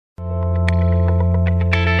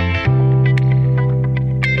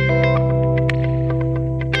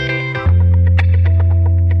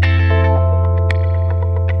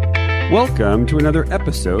Welcome to another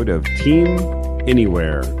episode of Team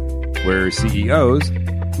Anywhere, where CEOs,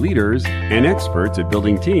 leaders, and experts at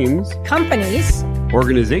building teams, companies,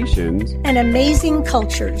 organizations, and amazing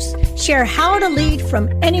cultures share how to lead from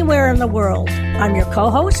anywhere in the world. I'm your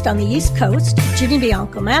co-host on the East Coast, Ginny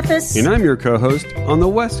Bianco Mathis. And I'm your co-host on the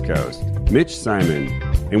West Coast, Mitch Simon.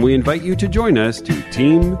 And we invite you to join us to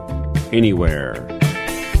Team Anywhere.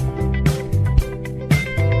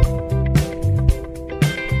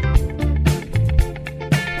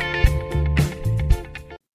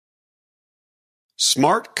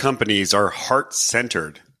 Smart companies are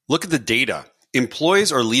heart-centered. Look at the data.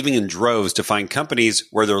 Employees are leaving in droves to find companies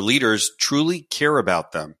where their leaders truly care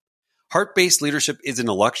about them. Heart-based leadership isn't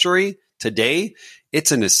a luxury. Today,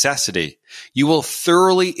 it's a necessity. You will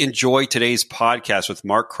thoroughly enjoy today's podcast with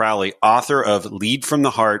Mark Crowley, author of Lead from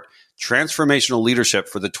the Heart, Transformational Leadership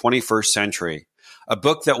for the 21st Century, a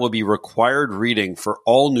book that will be required reading for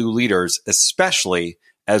all new leaders, especially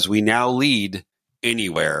as we now lead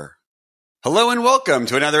anywhere. Hello and welcome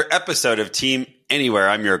to another episode of Team Anywhere.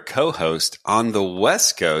 I'm your co-host on the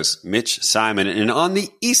West Coast, Mitch Simon, and on the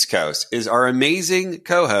East Coast is our amazing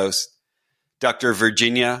co-host, Dr.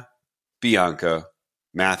 Virginia Bianco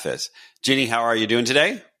Mathis. Ginny, how are you doing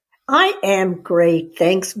today? I am great.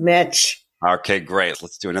 Thanks, Mitch. Okay, great.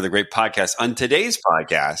 Let's do another great podcast. On today's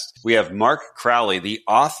podcast, we have Mark Crowley, the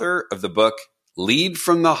author of the book, Lead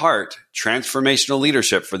from the Heart, Transformational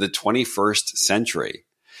Leadership for the 21st Century.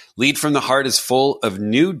 Lead from the Heart is full of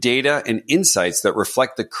new data and insights that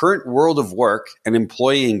reflect the current world of work and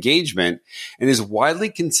employee engagement, and is widely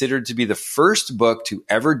considered to be the first book to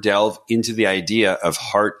ever delve into the idea of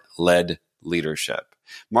heart-led leadership.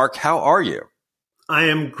 Mark, how are you? I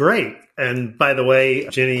am great. And by the way,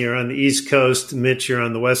 Ginny, you're on the East Coast. Mitch, you're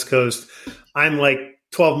on the West Coast. I'm like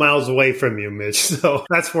 12 miles away from you, Mitch. So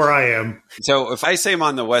that's where I am. So if I say I'm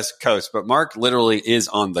on the West Coast, but Mark literally is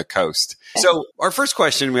on the coast. So our first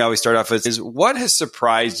question we always start off with is, what has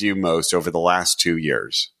surprised you most over the last 2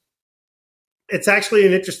 years? It's actually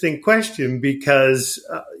an interesting question because,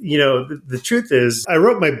 the truth is I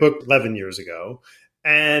wrote my book 11 years ago.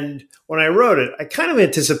 And when I wrote it, I kind of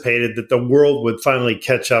anticipated that the world would finally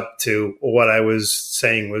catch up to what I was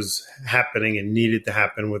saying was happening and needed to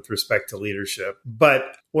happen with respect to leadership.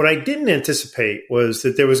 But what I didn't anticipate was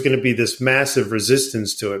that there was going to be this massive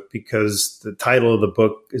resistance to it because the title of the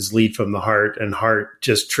book is Lead from the Heart, and heart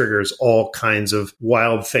just triggers all kinds of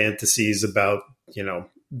wild fantasies about,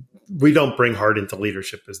 we don't bring heart into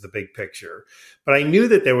leadership as the big picture. But I knew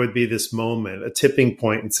that there would be this moment, a tipping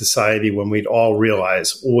point in society when we'd all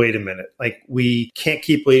realize, wait a minute, like we can't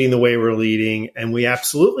keep leading the way we're leading, and we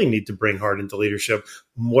absolutely need to bring heart into leadership.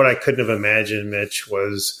 What I couldn't have imagined, Mitch,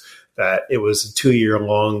 was that it was a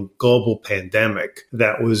 2-year-long global pandemic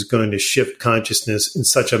that was going to shift consciousness in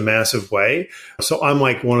such a massive way. So I'm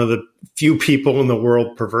like one of the few people in the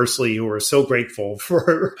world, perversely, who are so grateful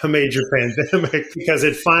for a major pandemic because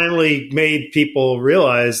it finally made people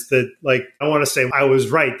realize that, like, I want to say I was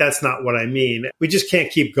right. That's not what I mean. We just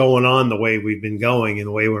can't keep going on the way we've been going and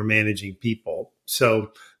the way we're managing people.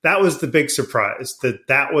 So that was the big surprise,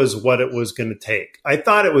 that was what it was going to take. I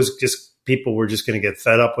thought it was just people were just going to get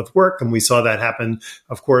fed up with work. And we saw that happen,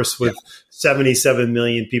 of course, with 77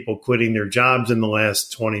 million people quitting their jobs in the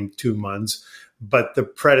last 22 months. But the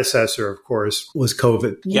predecessor, of course, was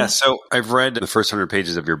COVID. Yeah. So I've read the first 100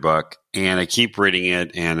 pages of your book, and I keep reading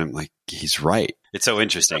it, and I'm like, he's right. It's so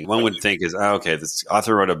interesting. One would think is, okay, this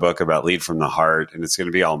author wrote a book about Lead from the Heart, and it's going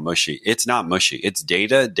to be all mushy. It's not mushy. It's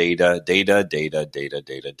data, data, data, data, data,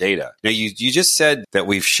 data, data. Now, you just said that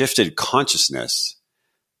we've shifted consciousness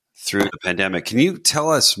through the pandemic. Can you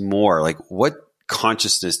tell us more? Like, what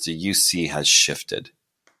consciousness do you see has shifted?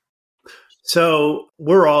 So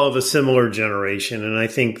we're all of a similar generation. And I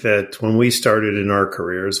think that when we started in our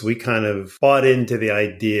careers, we kind of bought into the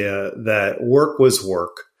idea that work was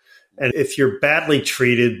work. And if you're badly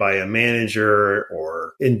treated by a manager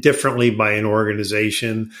or indifferently by an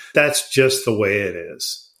organization, that's just the way it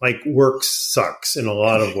is. Like, work sucks in a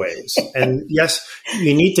lot of ways. And yes,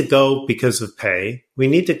 you need to go because of pay. We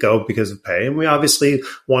need to go because of pay. And we obviously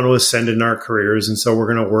want to ascend in our careers. And so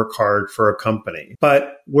we're going to work hard for a company.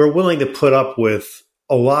 But we're willing to put up with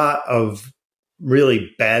a lot of really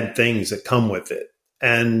bad things that come with it.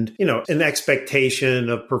 And, an expectation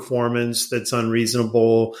of performance that's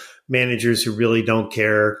unreasonable, managers who really don't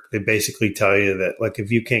care. They basically tell you that, like, if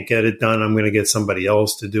you can't get it done, I'm going to get somebody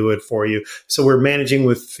else to do it for you. So we're managing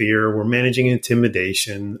with fear. We're managing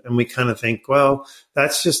intimidation. And we kind of think, well,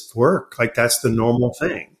 that's just work. Like, that's the normal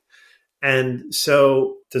thing. And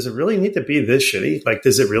so does it really need to be this shitty? Like,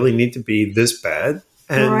 does it really need to be this bad?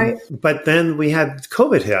 But then we had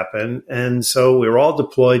COVID happen. And so we were all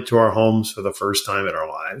deployed to our homes for the first time in our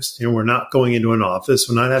lives. We're not going into an office.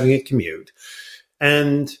 We're not having a commute.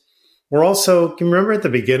 And we're also, can you remember at the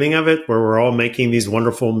beginning of it where we're all making these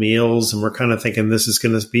wonderful meals and we're kind of thinking this is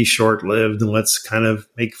going to be short-lived and let's kind of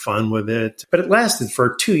make fun with it. But it lasted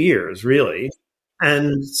for 2 years, really.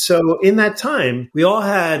 And so in that time, we all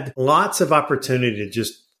had lots of opportunity to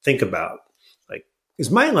just think about, like,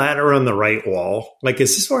 is my ladder on the right wall? Like,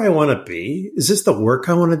 is this where I want to be? Is this the work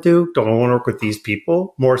I want to do? Do I want to work with these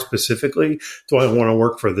people? More specifically, do I want to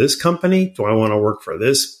work for this company? Do I want to work for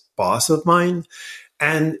this boss of mine?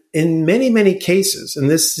 And in many, many cases, and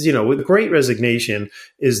this, with the Great Resignation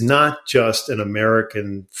is not just an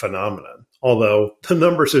American phenomenon, although the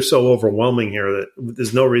numbers are so overwhelming here that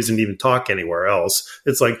there's no reason to even talk anywhere else.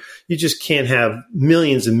 It's like you just can't have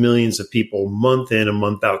millions and millions of people month in and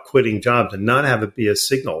month out quitting jobs and not have it be a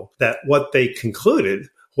signal that what they concluded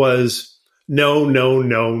was no, no,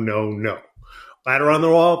 no, no, no. Ladder on the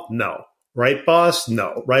wall? No. Right boss?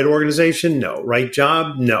 No. Right organization? No. Right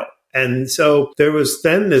job? No. And so there was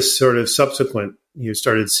then this sort of subsequent, you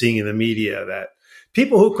started seeing in the media that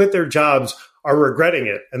people who quit their jobs are regretting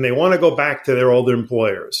it and they want to go back to their old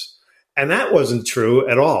employers. And that wasn't true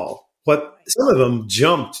at all. But some of them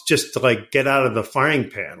jumped just to like get out of the frying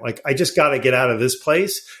pan. Like, I just got to get out of this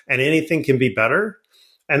place and anything can be better.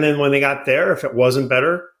 And then when they got there, if it wasn't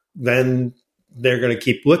better, then they're going to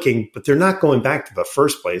keep looking, but they're not going back to the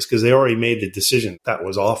first place because they already made the decision that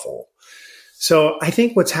was awful. So I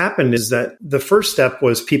think what's happened is that the first step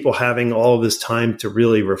was people having all of this time to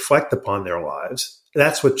really reflect upon their lives.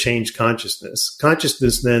 That's what changed consciousness.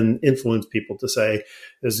 Consciousness then influenced people to say,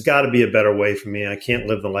 there's got to be a better way for me. I can't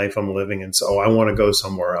live the life I'm living. And so I want to go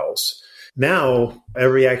somewhere else. Now,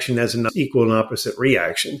 every action has an equal and opposite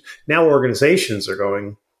reaction. Now organizations are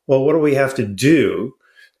going, well, what do we have to do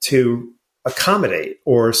to accommodate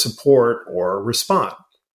or support or respond?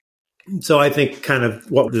 So I think kind of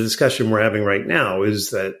what the discussion we're having right now is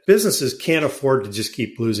that businesses can't afford to just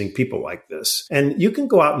keep losing people like this. And you can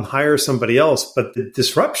go out and hire somebody else, but the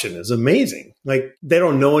disruption is amazing. Like, they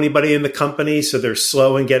don't know anybody in the company, so they're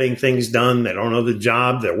slow in getting things done. They don't know the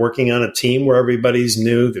job. They're working on a team where everybody's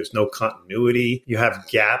new. There's no continuity. You have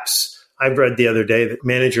gaps. I've read the other day that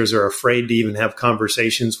managers are afraid to even have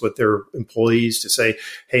conversations with their employees to say,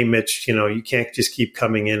 hey, Mitch, you can't just keep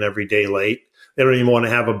coming in every day late. They don't even want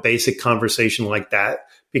to have a basic conversation like that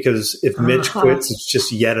because if Mitch quits, it's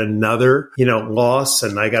just yet another, loss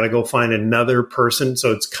and I got to go find another person.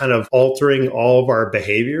 So it's kind of altering all of our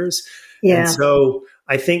behaviors. Yeah. And so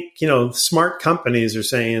I think, smart companies are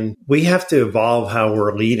saying we have to evolve how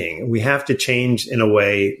we're leading. We have to change in a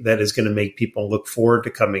way that is going to make people look forward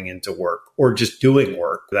to coming into work or just doing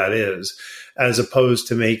work, that is, as opposed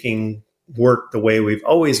to making work the way we've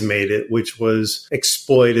always made it, which was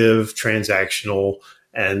exploitive, transactional,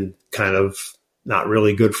 and kind of not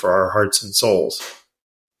really good for our hearts and souls.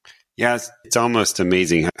 Yeah, it's almost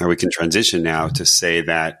amazing how we can transition now to say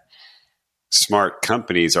that smart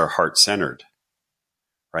companies are heart-centered,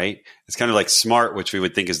 right? It's kind of like smart, which we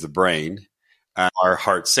would think is the brain, are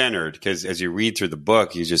heart-centered, because as you read through the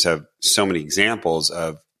book, you just have so many examples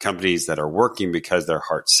of companies that are working because they're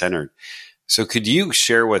heart-centered. So could you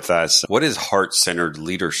share with us, what is heart-centered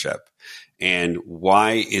leadership and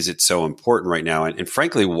why is it so important right now? And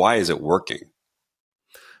frankly, why is it working?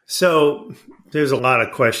 So there's a lot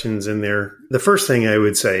of questions in there. The first thing I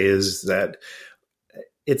would say is that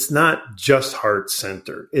it's not just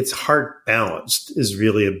heart-centered. It's heart-balanced is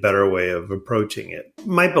really a better way of approaching it.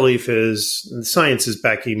 My belief is, and science is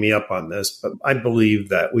backing me up on this, but I believe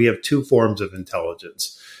that we have two forms of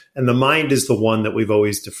intelligence. And the mind is the one that we've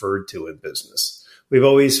always deferred to in business. We've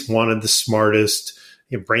always wanted the smartest,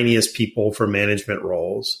 brainiest people for management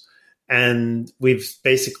roles. And we've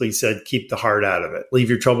basically said, keep the heart out of it. Leave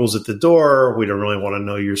your troubles at the door. We don't really want to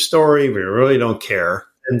know your story. We really don't care.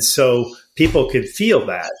 And so people could feel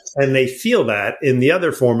that. And they feel that in the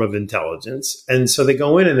other form of intelligence. And so they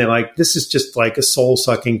go in and they're like, this is just like a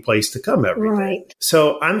soul-sucking place to come every day. Right.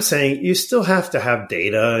 So I'm saying you still have to have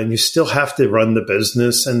data and you still have to run the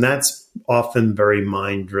business. And that's often very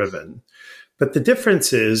mind-driven. But the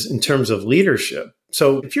difference is in terms of leadership.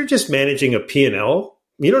 So if you're just managing a P&L,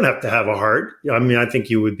 you don't have to have a heart. I mean, I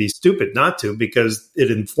think you would be stupid not to because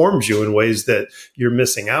it informs you in ways that you're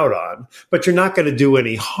missing out on. But you're not going to do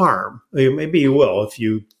any harm. Maybe you will if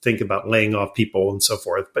you think about laying off people and so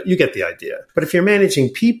forth, but you get the idea. But if you're managing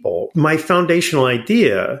people, my foundational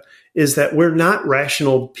idea is that we're not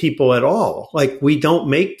rational people at all. Like, we don't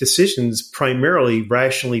make decisions primarily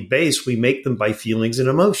rationally based. We make them by feelings and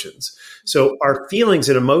emotions. So our feelings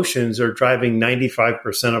and emotions are driving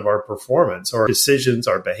 95% of our performance, our decisions,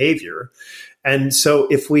 our behavior. And so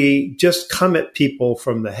if we just come at people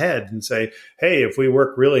from the head and say, hey, if we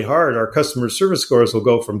work really hard, our customer service scores will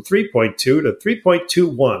go from 3.2 to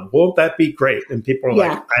 3.21. Won't that be great? And people are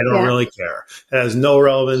like, I don't really care. It has no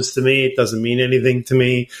relevance to me. It doesn't mean anything to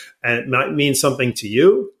me. And it might mean something to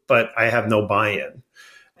you, but I have no buy-in.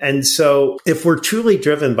 And so if we're truly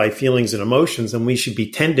driven by feelings and emotions, then we should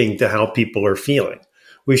be tending to how people are feeling.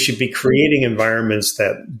 We should be creating environments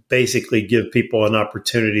that basically give people an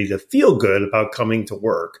opportunity to feel good about coming to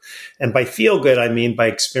work. And by feel good, I mean by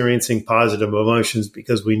experiencing positive emotions,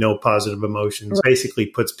 because we know positive emotions basically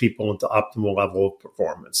puts people into optimal level of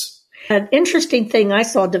performance. An interesting thing I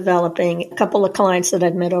saw developing, a couple of clients that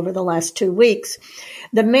I've met over the last 2 weeks,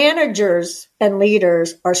 the managers and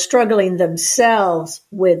leaders are struggling themselves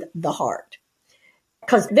with the heart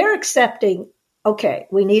because they're accepting, okay,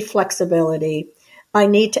 we need flexibility. I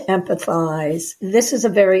need to empathize. This is a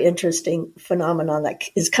very interesting phenomenon that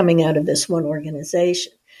is coming out of this one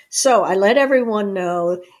organization. So I let everyone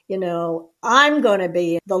know, I'm going to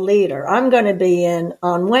be the leader. I'm going to be in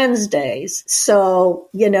on Wednesdays. So,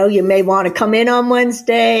 you may want to come in on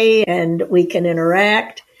Wednesday and we can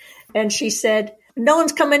interact. And she said, no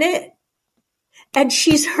one's coming in. And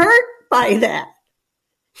she's hurt by that.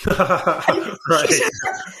 Right.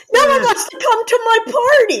 No one wants to come to my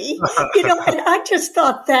party, and I just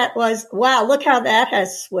thought that was, wow, look how that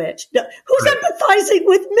has switched. Who's empathizing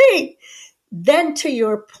with me? Then to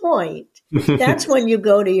your point, that's when you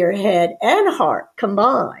go to your head and heart,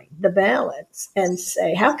 combine the balance and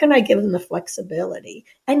say, how can I give them the flexibility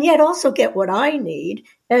and yet also get what I need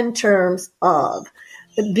in terms of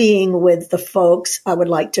being with the folks I would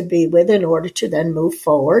like to be with in order to then move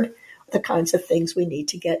forward the kinds of things we need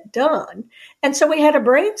to get done. And so we had a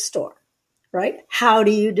brainstorm, right? How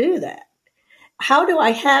do you do that? How do I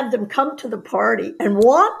have them come to the party and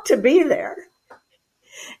want to be there?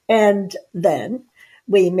 And then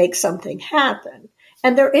we make something happen.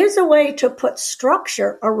 And there is a way to put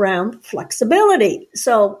structure around flexibility.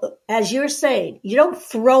 So as you're saying, you don't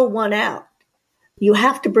throw one out. You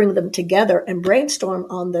have to bring them together and brainstorm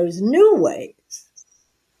on those new ways.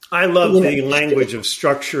 I love the language of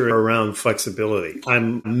structure around flexibility.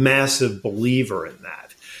 I'm a massive believer in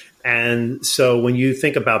that. And so when you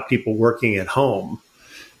think about people working at home,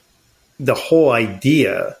 the whole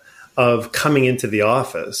idea of coming into the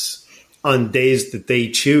office on days that they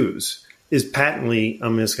choose is patently,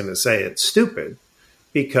 I'm just going to say it, stupid.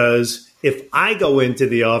 Because if I go into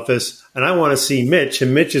the office and I want to see Mitch,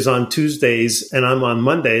 and Mitch is on Tuesdays and I'm on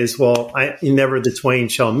Mondays, well, never the twain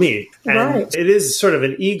shall meet. And It is sort of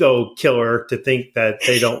an ego killer to think that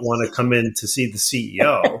they don't want to come in to see the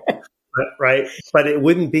CEO, right? But it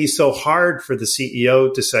wouldn't be so hard for the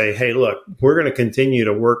CEO to say, hey, look, we're going to continue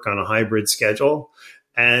to work on a hybrid schedule.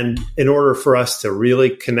 And in order for us to really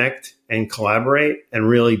connect and collaborate and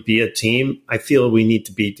really be a team, I feel we need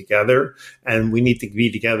to be together, and we need to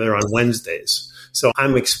be together on Wednesdays. So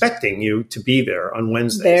I'm expecting you to be there on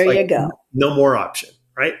Wednesdays. There you go. No more option,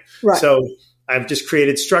 right? So I've just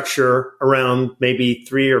created structure around maybe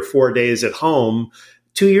 3 or 4 days at home.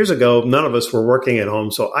 2 years ago, none of us were working at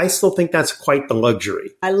home. So I still think that's quite the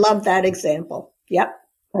luxury. I love that example. Yep,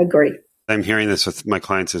 I agree. I'm hearing this with my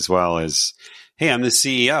clients as well as, hey, I'm the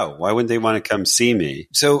CEO. Why wouldn't they want to come see me?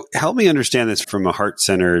 So help me understand this from a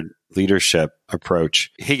heart-centered leadership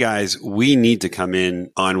approach. Hey, guys, we need to come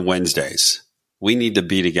in on Wednesdays. We need to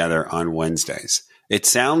be together on Wednesdays. It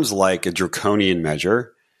sounds like a draconian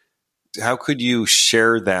measure. How could you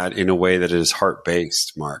share that in a way that is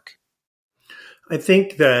heart-based, Mark? I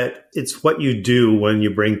think that it's what you do when you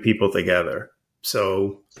bring people together.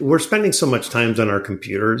 So we're spending so much time on our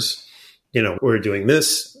computers. We're doing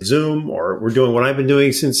this, Zoom, or we're doing what I've been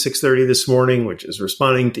doing since 6:30 this morning, which is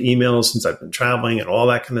responding to emails since I've been traveling and all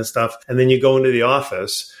that kind of stuff. And then you go into the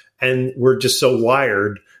office and we're just so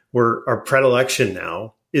wired. Our predilection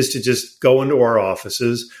now is to just go into our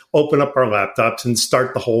offices, open up our laptops and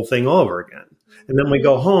start the whole thing all over again. And then we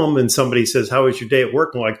go home and somebody says, how was your day at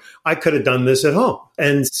work? And we're like, I could have done this at home.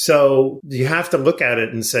 And so you have to look at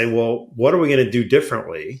it and say, well, what are we going to do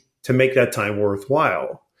differently to make that time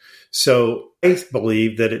worthwhile? So I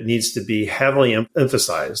believe that it needs to be heavily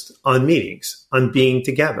emphasized on meetings, on being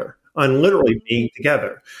together, on literally being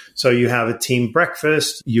together. So you have a team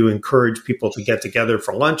breakfast, you encourage people to get together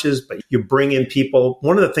for lunches, but you bring in people.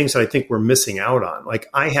 One of the things that I think we're missing out on, like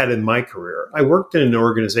I had in my career, I worked in an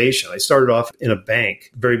organization. I started off in a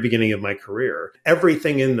bank, very beginning of my career.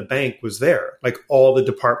 Everything in the bank was there, like all the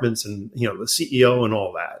departments and, the CEO and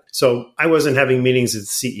all that. So I wasn't having meetings as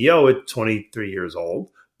the CEO at 23 years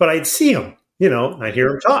old. but I'd see them. I'd hear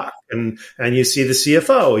them talk, and you see the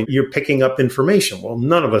CFO, you're picking up information. Well,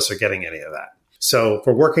 none of us are getting any of that. So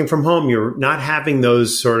for working from home, you're not having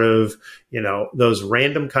those sort of, those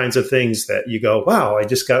random kinds of things that you go, wow, I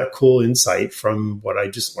just got a cool insight from what I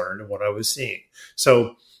just learned and what I was seeing.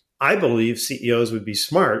 So I believe CEOs would be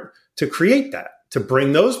smart to create that, to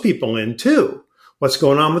bring those people in too. What's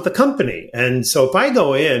going on with the company? And so if I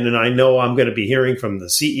go in and I know I'm going to be hearing from the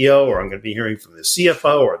CEO, or I'm going to be hearing from the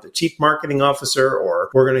CFO or the chief marketing officer,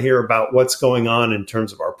 or we're going to hear about what's going on in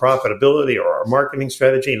terms of our profitability or our marketing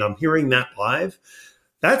strategy, and I'm hearing that live,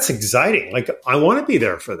 that's exciting. Like, I want to be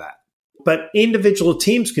there for that. But individual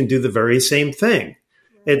teams can do the very same thing.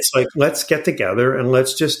 It's like, let's get together and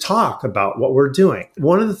let's just talk about what we're doing.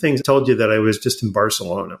 One of the things I told you that I was just in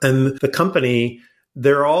Barcelona, and the company,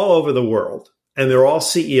 they're all over the world. And they're all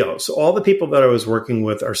CEOs. So all the people that I was working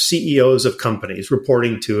with are CEOs of companies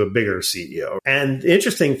reporting to a bigger CEO. And the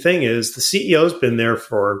interesting thing is the CEO's been there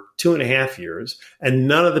for 2.5 years, and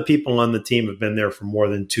none of the people on the team have been there for more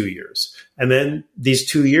than 2 years. And then these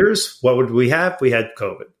 2 years, what would we have? We had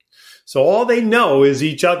COVID. So all they know is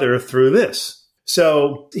each other through this.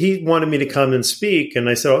 So he wanted me to come and speak. And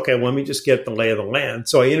I said, okay, let me just get the lay of the land.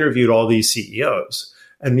 So I interviewed all these CEOs.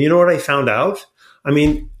 And you know what I found out? I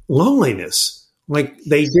mean, loneliness. Like,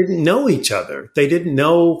 they didn't know each other. They didn't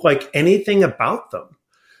know anything about them.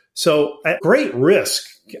 So at great risk,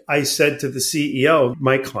 I said to the CEO,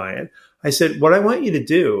 my client, I said, what I want you to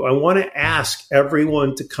do, I want to ask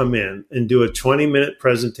everyone to come in and do a 20-minute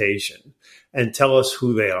presentation and tell us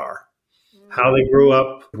who they are, how they grew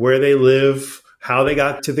up, where they live, how they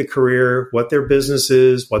got to the career, what their business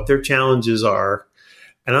is, what their challenges are.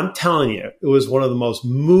 And I'm telling you, it was one of the most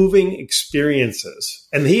moving experiences.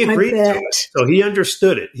 And he agreed to it. So he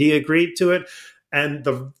understood it. He agreed to it. And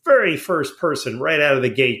the very first person right out of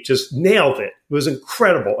the gate just nailed it. It was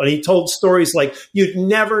incredible. And he told stories like you'd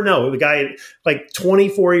never know. The guy,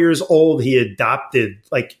 24 years old, he adopted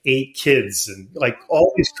 8 kids and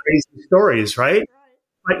all these crazy stories, right?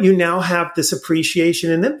 But you now have this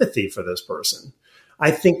appreciation and empathy for this person.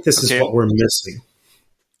 I think this is what we're missing.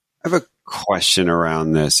 I have a question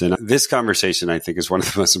around this. And this conversation, I think, is one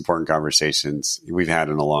of the most important conversations we've had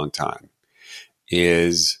in a long time.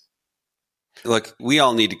 Is, look, we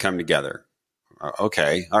all need to come together.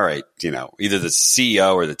 Okay, all right. Either the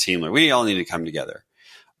CEO or the team leader, we all need to come together.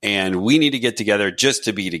 And we need to get together just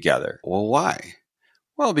to be together. Well, why?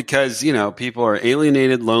 Well, because, people are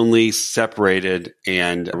alienated, lonely, separated,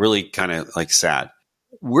 and really kind of sad.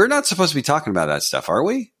 We're not supposed to be talking about that stuff, are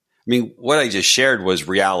we? I mean, what I just shared was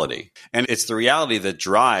reality. And it's the reality that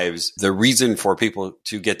drives the reason for people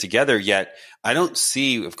to get together. Yet I don't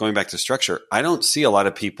see, if going back to structure, I don't see a lot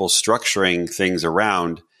of people structuring things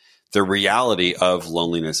around the reality of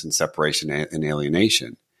loneliness and separation and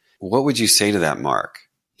alienation. What would you say to that, Mark?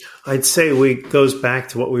 I'd say it goes back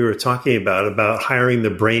to what we were talking about hiring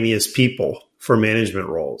the brainiest people for management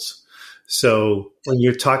roles. So when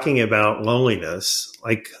you're talking about loneliness,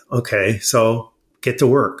 okay, so get to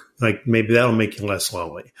work. Maybe that'll make you less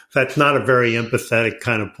lonely. That's not a very empathetic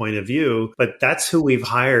kind of point of view, but that's who we've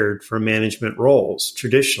hired for management roles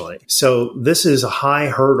traditionally. So this is a high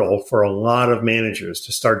hurdle for a lot of managers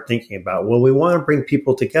to start thinking about. Well, we want to bring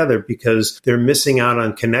people together because they're missing out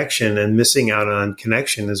on connection, and missing out on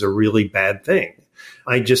connection is a really bad thing.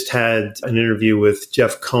 I just had an interview with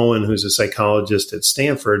Jeff Cohen, who's a psychologist at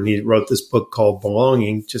Stanford, and he wrote this book called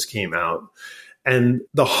Belonging, just came out. And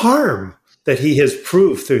the harm that he has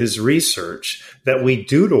proved through his research that we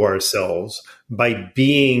do to ourselves by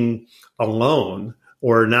being alone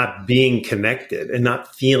or not being connected and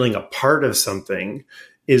not feeling a part of something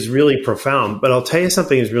is really profound. But I'll tell you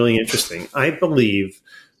something is really interesting. I believe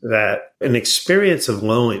that an experience of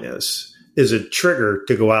loneliness is a trigger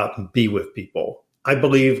to go out and be with people. I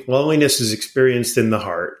believe loneliness is experienced in the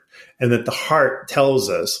heart, and that the heart tells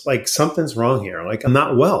us something's wrong here. I'm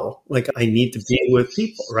not well. I need to be with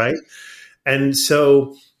people, right? And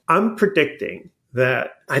so I'm predicting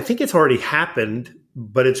that I think it's already happened,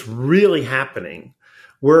 but it's really happening,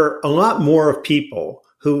 where a lot more of people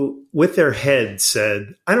who with their head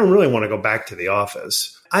said, I don't really want to go back to the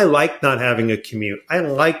office. I like not having a commute. I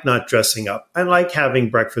like not dressing up. I like having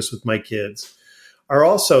breakfast with my kids, are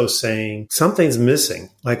also saying something's missing.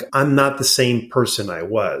 I'm not the same person I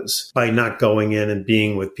was by not going in and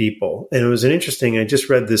being with people. And it was I just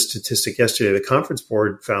read this statistic yesterday. The Conference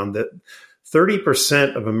Board found that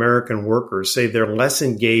 30% of American workers say they're less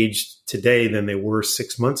engaged today than they were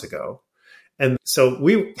 6 months ago. And so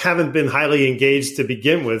we haven't been highly engaged to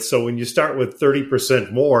begin with. So when you start with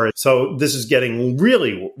 30% more, so this is getting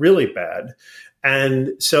really, really bad.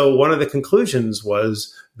 And so one of the conclusions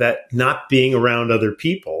was that not being around other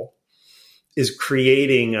people is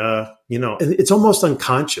creating it's almost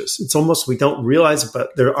unconscious. It's almost, we don't realize it, but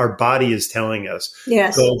our body is telling us,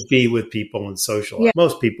 yes, go be with people and socialize. Yeah.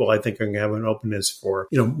 Most people, I think, are going to have an openness for,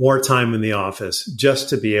 more time in the office just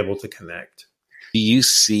to be able to connect. Do you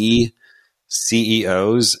see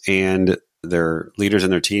CEOs and their leaders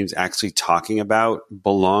and their teams actually talking about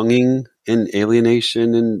belonging and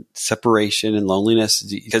alienation and separation and loneliness?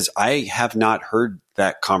 Because I have not heard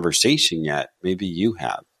that conversation yet. Maybe you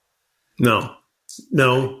have. No,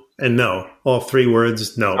 and no. All three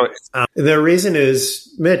words, no. The reason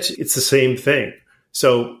is, Mitch, it's the same thing.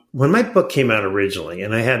 So when my book came out originally,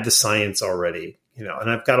 and I had the science already,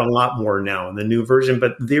 and I've got a lot more now in the new version,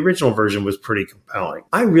 but the original version was pretty compelling.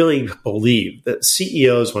 I really believe that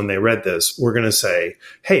CEOs, when they read this, were going to say,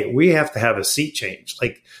 hey, we have to have a seat change.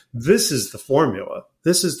 Like, this is the formula.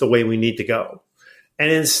 This is the way we need to go.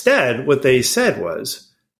 And instead, what they said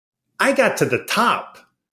was, I got to the top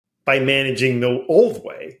by managing the old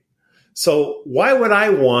way. So why would I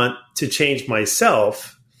want to change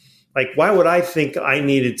myself? Like, why would I think I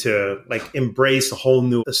needed to embrace a whole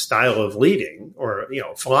new style of leading or,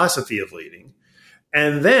 philosophy of leading?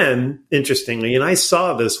 And then, interestingly, and I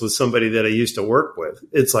saw this with somebody that I used to work with,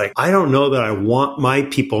 it's like, I don't know that I want my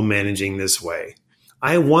people managing this way.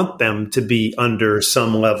 I want them to be under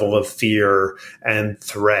some level of fear and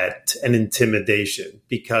threat and intimidation,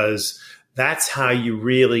 because that's how you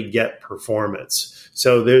really get performance.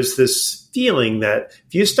 So there's this feeling that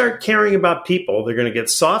if you start caring about people, they're going to get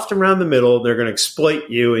soft around the middle, they're going to exploit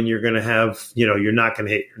you, and you're going to have, you're not going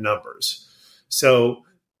to hit your numbers. So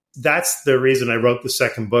that's the reason I wrote the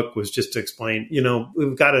second book, was just to explain,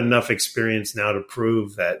 we've got enough experience now to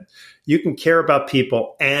prove that you can care about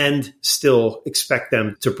people and still expect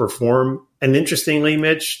them to perform. And interestingly,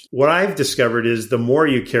 Mitch, what I've discovered is the more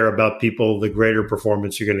you care about people, the greater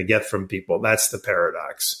performance you're going to get from people. That's the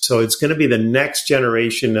paradox. So it's going to be the next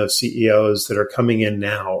generation of CEOs that are coming in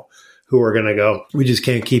now who are going to go, we just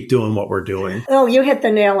can't keep doing what we're doing. Oh, you hit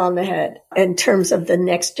the nail on the head in terms of the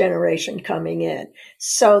next generation coming in.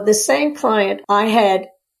 So the same client, I had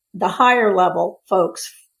the higher level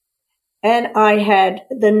folks, and I had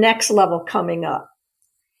the next level coming up.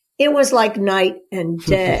 It was like night and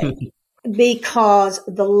day. Because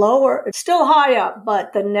the lower, it's still high up,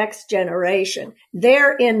 but the next generation,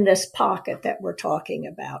 they're in this pocket that we're talking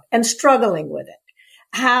about and struggling with it.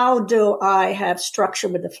 How do I have structure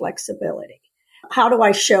with the flexibility? How do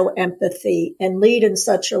I show empathy and lead in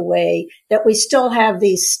such a way that we still have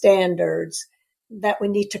these standards that we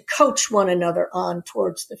need to coach one another on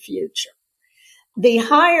towards the future? The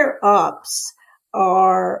higher ups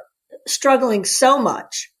are struggling so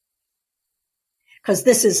much because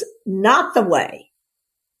this is not the way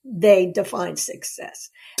they define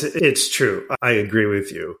success. It's true. I agree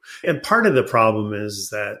with you. And part of the problem is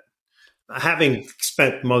that having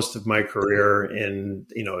spent most of my career in,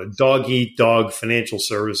 a dog-eat-dog financial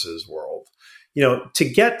services world, to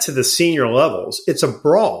get to the senior levels, it's a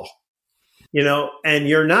brawl, and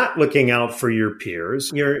you're not looking out for your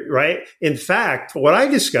peers. You're right. In fact, what I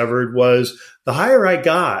discovered was the higher I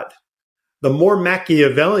got, the more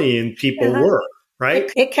Machiavellian people were.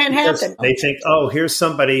 Right? It can happen. They think, oh, here's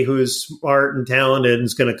somebody who's smart and talented and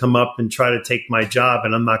is going to come up and try to take my job,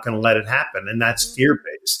 and I'm not going to let it happen. And that's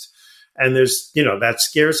fear-based. And there's, that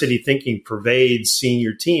scarcity thinking pervades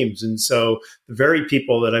senior teams. And so the very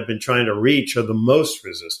people that I've been trying to reach are the most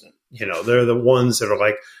resistant. They're the ones that are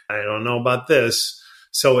like, I don't know about this.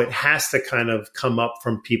 So it has to kind of come up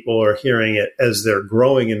from people who are hearing it as they're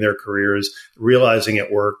growing in their careers, realizing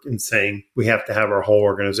at work and saying, we have to have our whole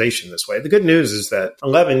organization this way. The good news is that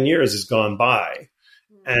 11 years has gone by,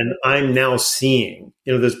 and I'm now seeing,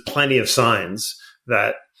 there's plenty of signs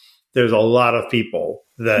that there's a lot of people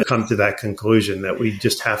that come to that conclusion that we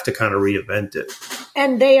just have to kind of reinvent it.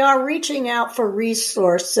 And they are reaching out for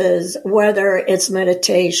resources, whether it's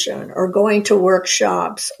meditation or going to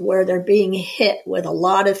workshops where they're being hit with a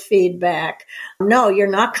lot of feedback. No, you're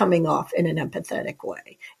not coming off in an empathetic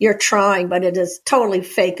way. You're trying, but it is totally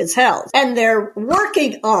fake as hell. And they're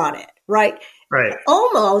working on it, right? Right.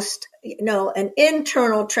 Almost, an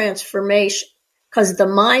internal transformation, because the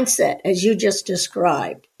mindset, as you just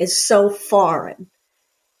described, is so foreign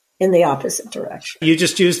in the opposite direction. You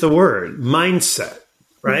just used the word mindset,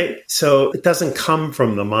 right? Mm-hmm. So it doesn't come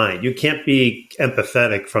from the mind. You can't be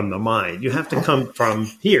empathetic from the mind. You have to come from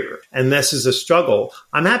here. And this is a struggle.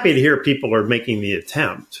 I'm happy to hear people are making the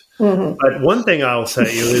attempt. Mm-hmm. But one thing I'll tell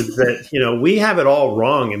you is that, we have it all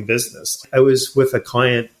wrong in business. I was with a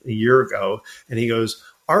client a year ago, and he goes,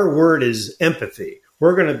 our word is empathy.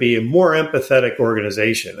 we're going to be a more empathetic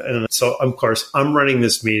organization. And so, of course, I'm running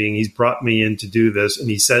this meeting. He's brought me in to do this, and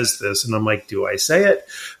he says this, and I'm like, do I say it?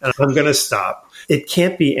 And I'm going to stop. It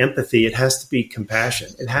can't be empathy. It has to be compassion.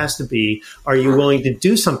 It has to be, are you willing to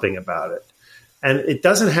do something about it? And it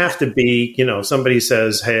doesn't have to be, somebody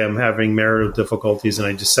says, hey, I'm having marital difficulties and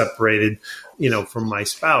I just separated, from my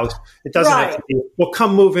spouse. It doesn't have to be, well,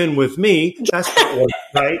 come move in with me. That's not what,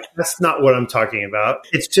 right? That's not what I'm talking about.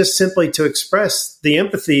 It's just simply to express the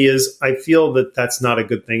empathy is, I feel that that's not a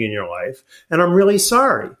good thing in your life. And I'm really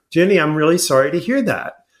sorry. Jenny, I'm really sorry to hear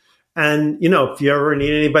that. And, if you ever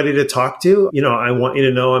need anybody to talk to, I want you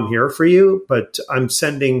to know I'm here for you, but I'm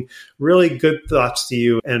sending really good thoughts to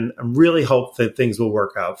you. And I really hope that things will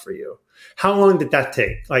work out for you. How long did that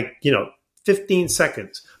take? 15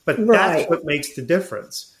 seconds. But that's what makes the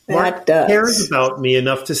difference. Mark cares about me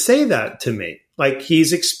enough to say that to me. Like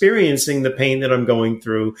he's experiencing the pain that I'm going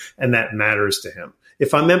through, and that matters to him.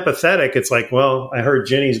 If I'm empathetic, it's like, well, I heard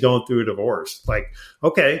Jenny's going through a divorce. Like,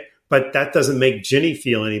 okay. But that doesn't make Jenny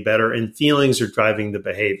feel any better, and feelings are driving the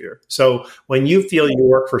behavior. So when you feel you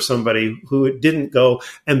work for somebody who didn't go,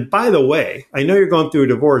 and by the way, I know you're going through a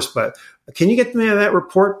divorce, but can you get me that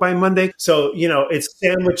report by Monday? So, it's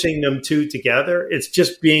sandwiching them two together. It's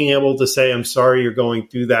just being able to say, I'm sorry you're going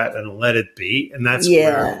through that and let it be. And that's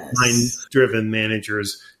where mind-driven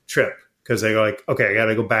managers trip. Because they go like, okay, I got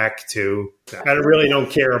to go back to, I really don't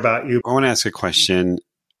care about you. I want to ask a question.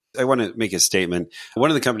 I want to make a statement.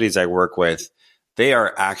 One of the companies I work with, they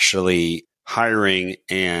are actually hiring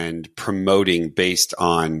and promoting based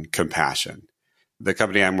on compassion. The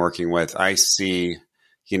company I'm working with, I see,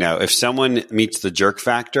 if someone meets the jerk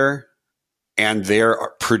factor and they're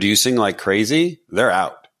producing like crazy, they're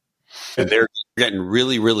out. And they're getting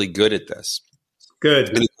really, really good at this. Good.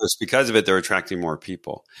 And of course, because of it, they're attracting more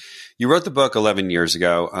people. You wrote the book 11 years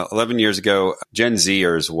ago. 11 years ago, Gen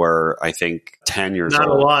Zers were, I think, 10 years old.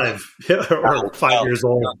 Not alive. Or 5 years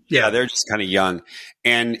old. Yeah, they're just kind of young.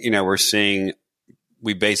 And,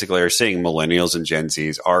 we basically are seeing millennials and Gen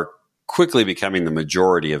Zs are quickly becoming the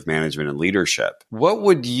majority of management and leadership. What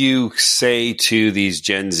would you say to these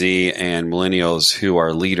Gen Z and millennials who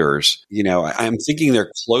are leaders? I'm thinking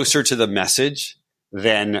they're closer to the message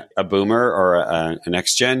than a boomer or a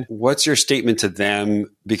next gen. What's your statement to them?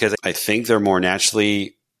 Because I think they're more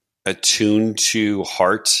naturally attuned to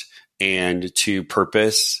heart and to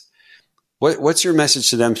purpose. What's your message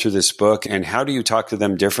to them through this book? And how do you talk to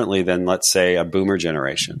them differently than, let's say, a boomer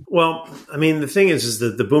generation? Well, the thing is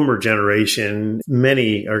that the boomer generation,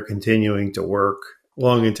 many are continuing to work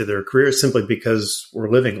long into their careers simply because we're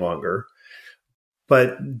living longer.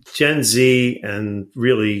 But Gen Z and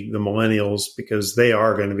really the millennials, because they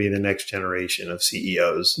are going to be the next generation of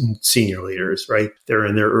CEOs and senior leaders, right? They're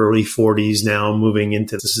in their early 40s now, moving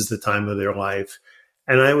into this is the time of their life.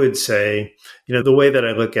 And I would say, the way that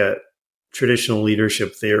I look at traditional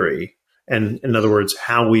leadership theory, and in other words,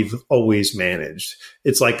 how we've always managed,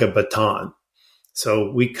 it's like a baton.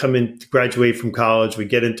 So we come in, graduate from college, we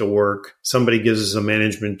get into work, somebody gives us a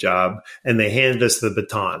management job, and they hand us the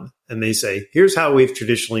baton. And they say, here's how we've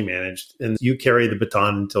traditionally managed. And you carry the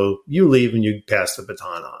baton until you leave and you pass the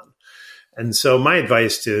baton on. And so my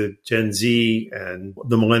advice to Gen Z and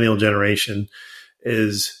the millennial generation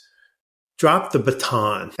is drop the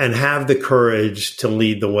baton and have the courage to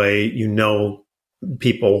lead the way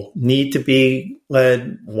people need to be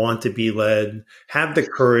led, want to be led, have the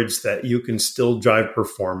courage that you can still drive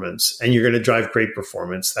performance, and you're going to drive great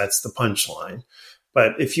performance. That's the punchline.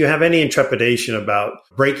 But if you have any intrepidation about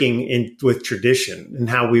breaking in with tradition and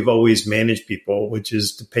how we've always managed people, which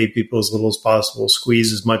is to pay people as little as possible,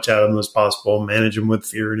 squeeze as much out of them as possible, manage them with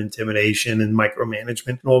fear and intimidation and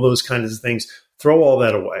micromanagement and all those kinds of things, throw all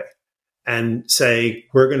that away and say,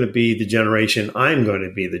 we're going to be the generation. I'm going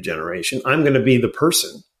to be the generation. I'm going to be the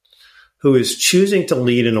person who is choosing to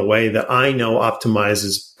lead in a way that I know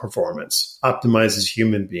optimizes performance, optimizes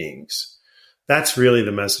human beings. That's really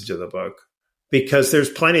the message of the book. Because there's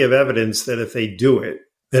plenty of evidence that if they do it,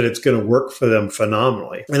 that it's going to work for them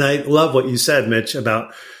phenomenally. And I love what you said, Mitch,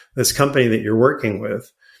 about this company that you're working with.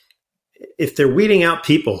 If they're weeding out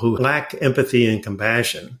people who lack empathy and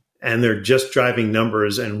compassion, and they're just driving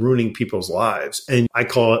numbers and ruining people's lives, and I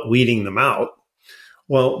call it weeding them out,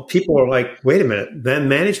 well, people are like, wait a minute, then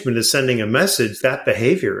management is sending a message that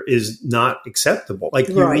behavior is not acceptable. Like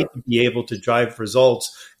you need to be able to drive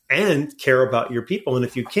results and care about your people. And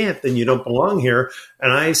if you can't, then you don't belong here.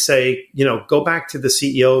 And I say, go back to the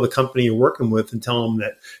CEO of the company you're working with and tell them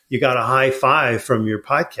that you got a high five from your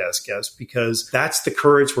podcast guest, because that's the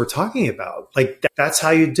courage we're talking about. Like that's how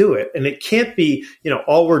you do it. And it can't be,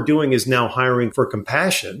 all we're doing is now hiring for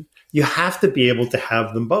compassion. you have to be able to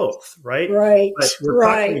have them both, right? Right. But we're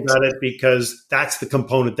talking about it because that's the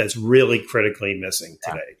component that's really critically missing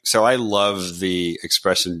today. So I love the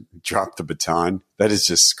expression, drop the baton. That is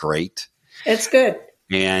just great. It's good.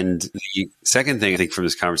 And the second thing I think from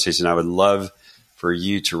this conversation, I would love for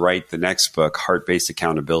you to write the next book, Heart-Based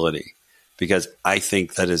Accountability, because I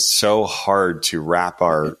think that is so hard to wrap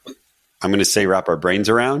our brains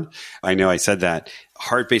around. I know I said that.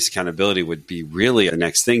 Heart-based accountability would be really the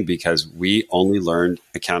next thing because we only learned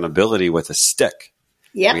accountability with a stick.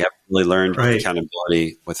 Yeah. We haven't really learned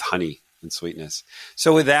accountability with honey and sweetness.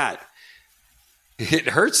 So with that, it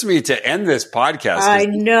hurts me to end this podcast. I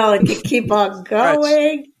know. It can keep on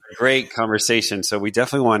going. Great conversation. So we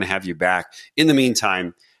definitely want to have you back. In the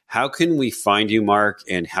meantime, how can we find you, Mark,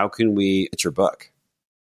 and how can we get your book?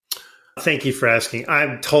 Thank you for asking.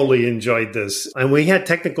 I've totally enjoyed this. And we had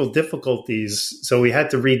technical difficulties, so we had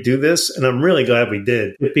to redo this, and I'm really glad we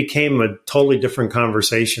did. It became a totally different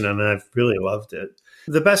conversation, and I've really loved it.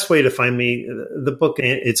 The best way to find me, the book,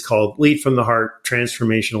 it's called Lead from the Heart,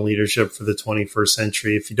 Transformational Leadership for the 21st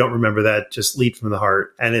Century. If you don't remember that, just Lead from the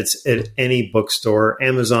Heart. And it's at any bookstore.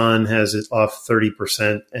 Amazon has it off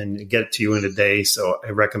 30% and get it to you in a day. So I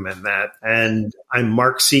recommend that. And I'm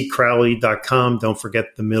markccrowley.com. Don't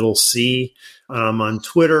forget the middle C. I'm on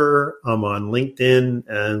Twitter. I'm on LinkedIn,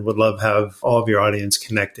 and would love to have all of your audience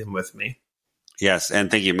connect in with me. Yes. And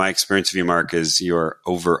thank you. My experience of you, Mark, is you're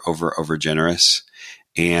over generous.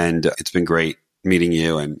 And it's been great meeting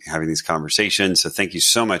you and having these conversations. So thank you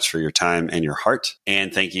so much for your time and your heart.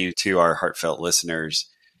 And thank you to our heartfelt listeners.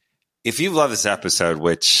 If you love this episode,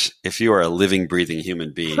 which if you are a living, breathing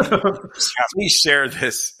human being, please share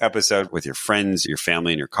this episode with your friends, your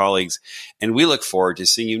family, and your colleagues. And we look forward to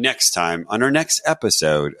seeing you next time on our next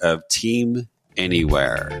episode of Team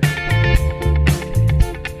Anywhere.